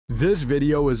This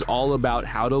video is all about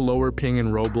how to lower ping in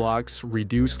Roblox,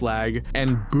 reduce lag,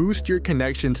 and boost your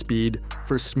connection speed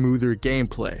for smoother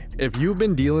gameplay. If you've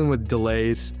been dealing with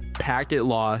delays, packet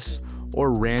loss,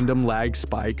 or random lag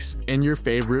spikes in your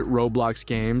favorite Roblox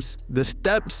games, the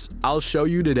steps I'll show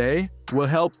you today will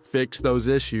help fix those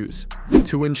issues.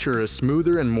 To ensure a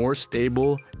smoother and more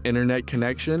stable internet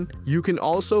connection, you can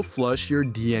also flush your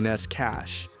DNS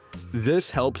cache.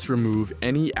 This helps remove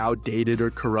any outdated or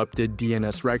corrupted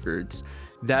DNS records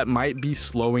that might be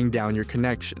slowing down your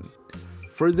connection.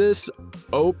 For this,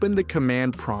 open the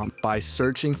command prompt by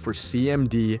searching for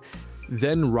CMD,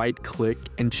 then right-click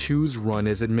and choose Run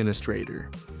as Administrator.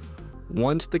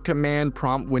 Once the command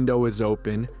prompt window is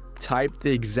open, type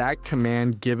the exact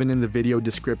command given in the video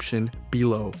description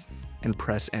below and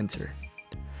press Enter.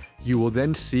 You will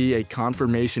then see a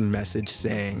confirmation message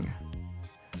saying,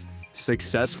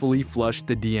 "Successfully flushed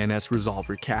the DNS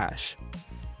resolver cache."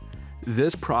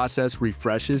 This process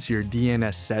refreshes your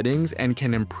DNS settings and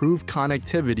can improve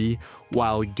connectivity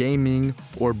while gaming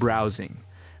or browsing.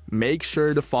 Make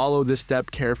sure to follow this step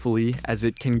carefully as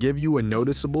it can give you a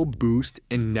noticeable boost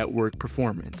in network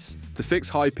performance. To fix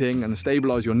high ping and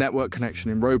stabilize your network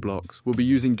connection in Roblox, we'll be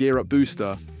using GearUp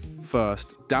Booster.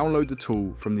 First, download the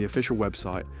tool from the official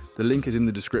website. The link is in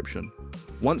the description.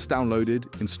 Once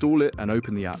downloaded, install it and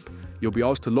open the app. You'll be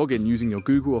asked to log in using your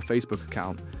Google or Facebook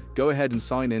account. Go ahead and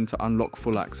sign in to unlock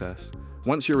full access.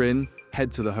 Once you're in,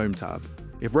 head to the Home tab.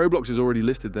 If Roblox is already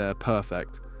listed there,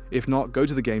 perfect. If not, go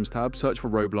to the Games tab, search for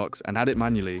Roblox, and add it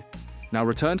manually. Now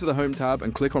return to the Home tab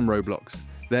and click on Roblox,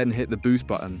 then hit the Boost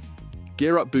button.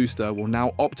 GearUp Booster will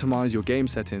now optimize your game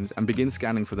settings and begin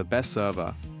scanning for the best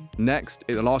server. Next,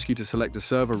 it'll ask you to select a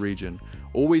server region.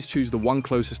 Always choose the one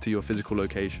closest to your physical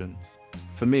location.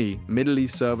 For me, Middle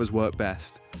East servers work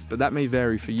best, but that may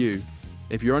vary for you.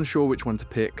 If you're unsure which one to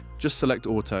pick, just select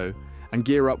Auto, and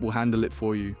GearUp will handle it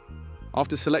for you.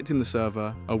 After selecting the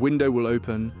server, a window will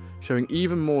open, showing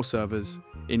even more servers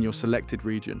in your selected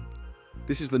region.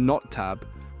 This is the Not tab,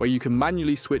 where you can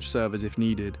manually switch servers if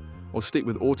needed, or stick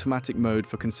with automatic mode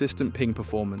for consistent ping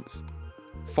performance.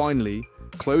 Finally,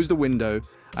 close the window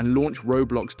and launch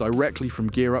Roblox directly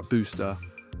from GearUp Booster.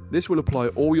 This will apply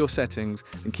all your settings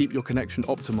and keep your connection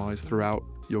optimized throughout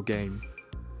your game.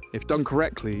 If done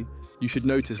correctly, you should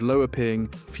notice lower ping,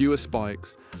 fewer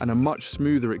spikes, and a much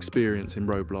smoother experience in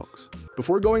Roblox.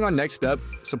 Before going on next step,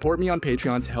 support me on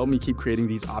Patreon to help me keep creating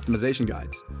these optimization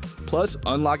guides. Plus,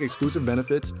 unlock exclusive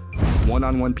benefits,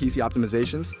 one-on-one PC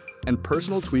optimizations, and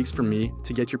personal tweaks from me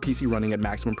to get your PC running at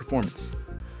maximum performance.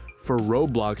 For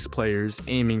Roblox players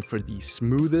aiming for the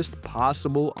smoothest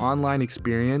possible online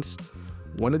experience,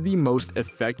 one of the most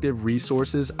effective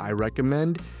resources I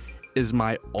recommend is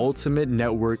my Ultimate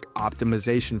Network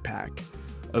Optimization Pack,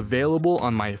 available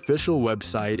on my official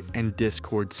website and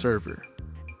Discord server.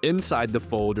 Inside the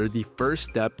folder, the first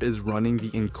step is running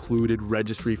the included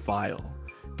registry file.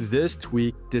 This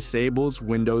tweak disables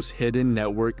Windows' hidden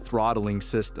network throttling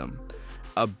system,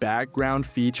 a background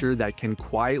feature that can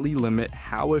quietly limit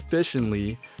how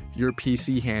efficiently your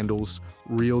PC handles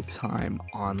real-time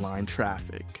online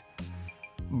traffic.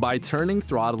 By turning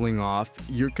throttling off,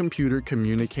 your computer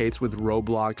communicates with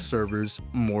Roblox servers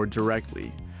more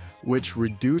directly, which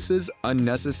reduces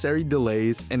unnecessary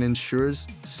delays and ensures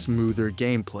smoother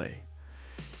gameplay.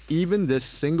 Even this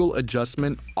single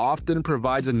adjustment often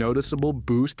provides a noticeable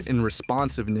boost in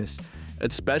responsiveness,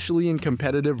 especially in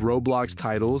competitive Roblox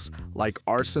titles like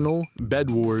Arsenal, Bed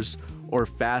Wars, or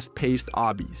fast-paced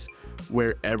obbies,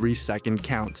 where every second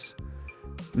counts.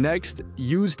 Next,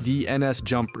 use DNS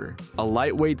Jumper, a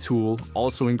lightweight tool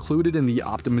also included in the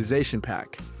optimization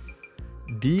pack.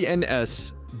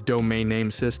 DNS, domain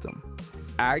name system,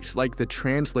 acts like the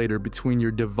translator between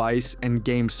your device and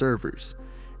game servers,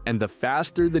 and the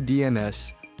faster the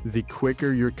DNS, the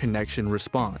quicker your connection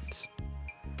responds.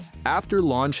 After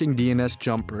launching DNS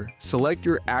Jumper, select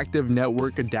your active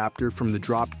network adapter from the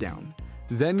dropdown,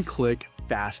 then click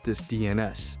Fastest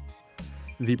DNS.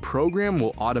 The program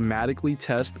will automatically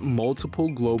test multiple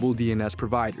global DNS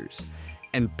providers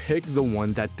and pick the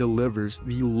one that delivers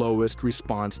the lowest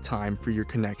response time for your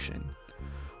connection.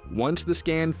 Once the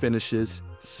scan finishes,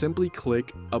 simply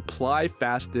click Apply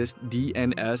Fastest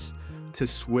DNS to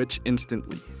switch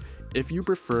instantly. If you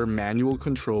prefer manual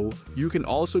control, you can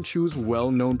also choose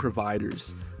well-known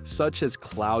providers such as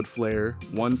Cloudflare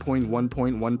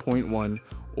 1.1.1.1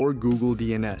 or Google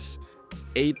DNS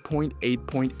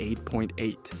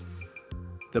 8.8.8.8.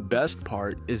 The best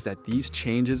part is that these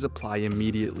changes apply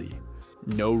immediately,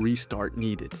 no restart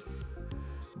needed.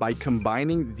 By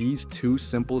combining these two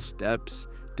simple steps,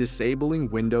 disabling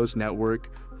Windows Network,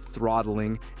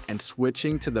 throttling, and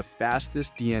switching to the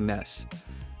fastest DNS,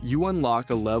 you unlock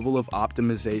a level of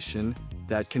optimization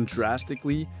that can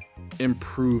drastically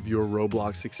improve your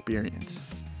Roblox experience.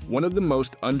 One of the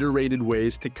most underrated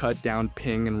ways to cut down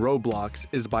ping in Roblox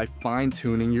is by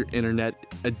fine-tuning your internet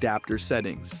adapter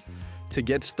settings. To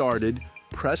get started,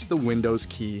 press the Windows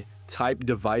key, type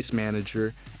Device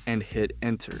Manager, and hit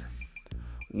Enter.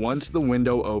 Once the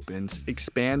window opens,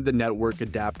 expand the Network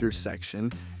Adapters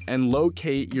section and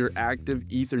locate your active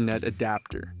Ethernet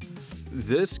adapter.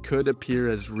 This could appear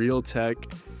as Realtek,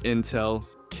 Intel,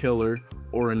 Killer,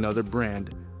 or another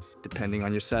brand, depending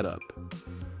on your setup.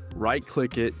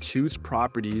 Right-click it, choose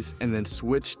Properties, and then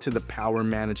switch to the Power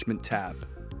Management tab.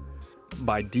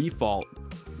 By default,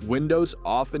 Windows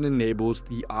often enables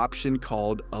the option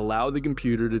called Allow the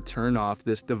computer to turn off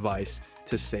this device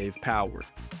to save power.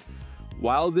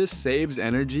 While this saves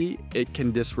energy, it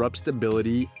can disrupt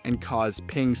stability and cause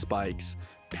ping spikes,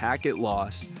 packet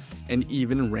loss, and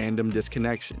even random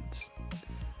disconnections.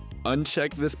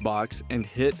 Uncheck this box and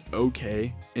hit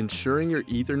OK, ensuring your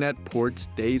Ethernet port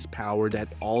stays powered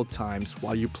at all times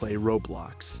while you play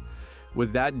Roblox.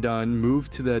 With that done, move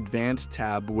to the Advanced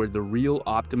tab where the real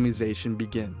optimization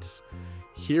begins.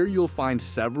 Here you'll find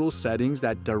several settings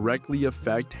that directly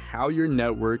affect how your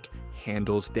network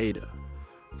handles data.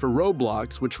 For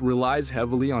Roblox, which relies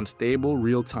heavily on stable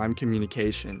real-time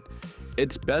communication,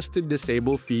 it's best to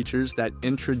disable features that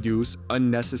introduce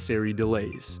unnecessary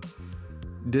delays.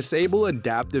 Disable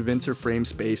adaptive interframe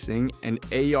spacing and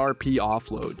ARP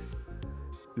offload.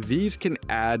 These can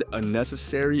add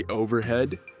unnecessary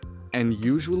overhead and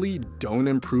usually don't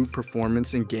improve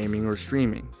performance in gaming or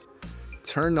streaming.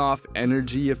 Turn off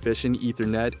energy-efficient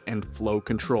Ethernet and flow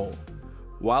control.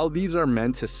 While these are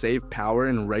meant to save power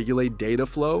and regulate data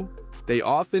flow, they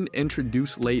often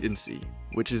introduce latency,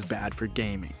 which is bad for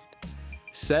gaming.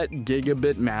 Set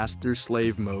Gigabit Master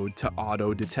Slave Mode to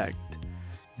auto-detect.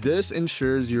 This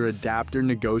ensures your adapter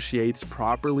negotiates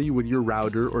properly with your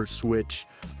router or switch,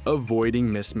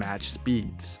 avoiding mismatched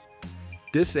speeds.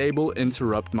 Disable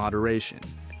Interrupt Moderation.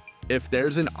 If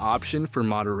there's an option for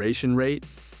moderation rate,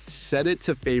 set it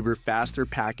to favor faster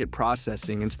packet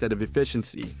processing instead of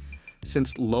efficiency,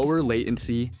 since lower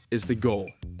latency is the goal.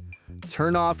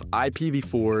 Turn off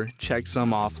IPv4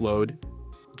 checksum offload,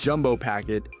 jumbo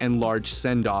packet, and large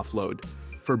send offload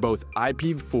for both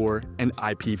IPv4 and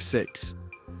IPv6.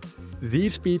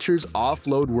 These features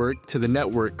offload work to the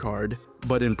network card,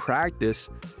 but in practice,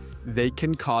 they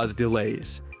can cause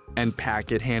delays and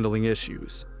packet handling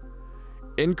issues.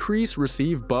 Increase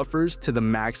receive buffers to the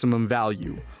maximum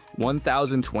value,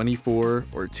 1024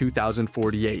 or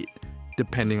 2048,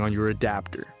 depending on your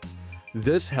adapter.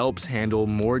 This helps handle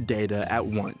more data at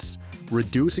once,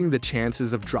 reducing the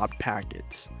chances of dropped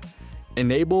packets.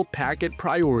 Enable packet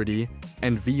priority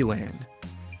and VLAN.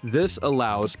 This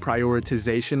allows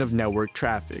prioritization of network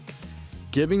traffic,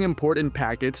 giving important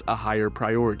packets a higher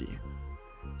priority.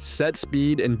 Set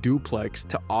speed and duplex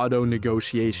to auto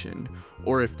negotiation,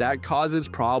 or if that causes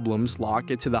problems, lock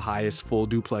it to the highest full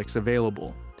duplex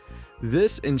available.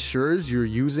 This ensures you're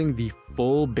using the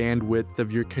full bandwidth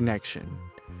of your connection.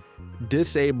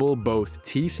 Disable both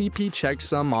TCP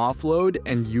checksum offload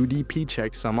and UDP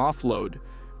checksum offload.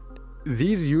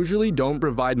 These usually don't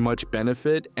provide much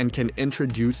benefit and can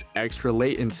introduce extra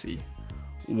latency.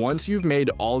 Once you've made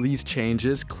all these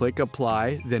changes, click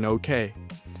Apply, then OK.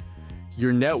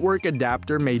 Your network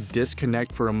adapter may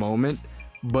disconnect for a moment,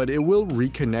 but it will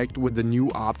reconnect with the new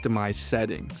optimized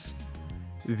settings.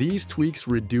 These tweaks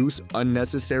reduce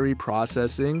unnecessary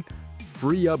processing,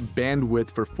 free up bandwidth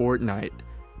for Fortnite,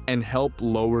 and help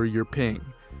lower your ping,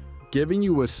 giving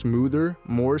you a smoother,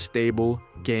 more stable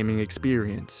gaming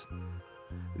experience.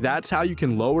 That's how you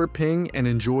can lower ping and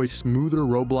enjoy smoother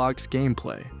Roblox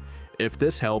gameplay. If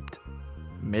this helped,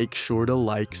 make sure to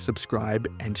like, subscribe,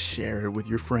 and share it with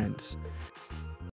your friends.